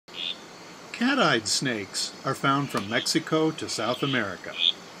Cat-eyed snakes are found from Mexico to South America.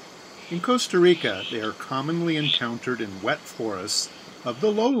 In Costa Rica, they are commonly encountered in wet forests of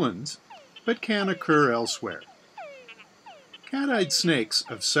the lowlands, but can occur elsewhere. Cat-eyed snakes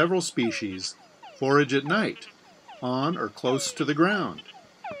of several species forage at night, on or close to the ground.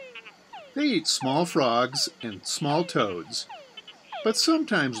 They eat small frogs and small toads, but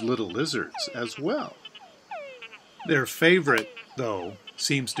sometimes little lizards as well. Their favorite, though,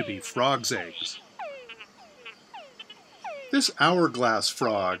 seems to be frogs' eggs. This hourglass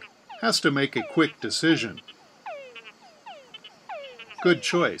frog has to make a quick decision. Good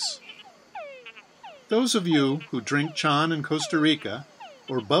choice. Those of you who drink chan in Costa Rica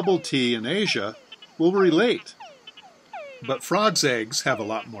or bubble tea in Asia will relate, but frogs' eggs have a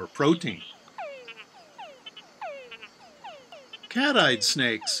lot more protein. Cat-eyed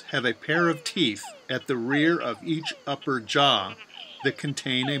snakes have a pair of teeth at the rear of each upper jaw that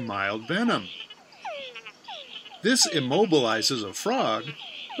contain a mild venom. This immobilizes a frog,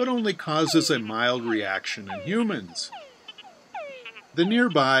 but only causes a mild reaction in humans. The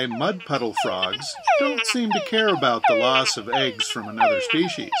nearby mud puddle frogs don't seem to care about the loss of eggs from another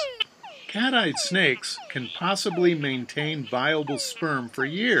species. Cat-eyed snakes can possibly maintain viable sperm for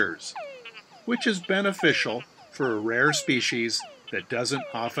years, which is beneficial for a rare species that doesn't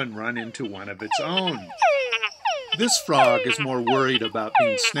often run into one of its own. This frog is more worried about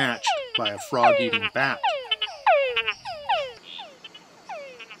being snatched by a frog-eating bat.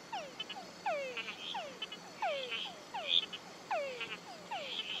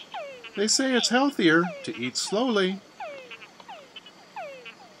 They say it's healthier to eat slowly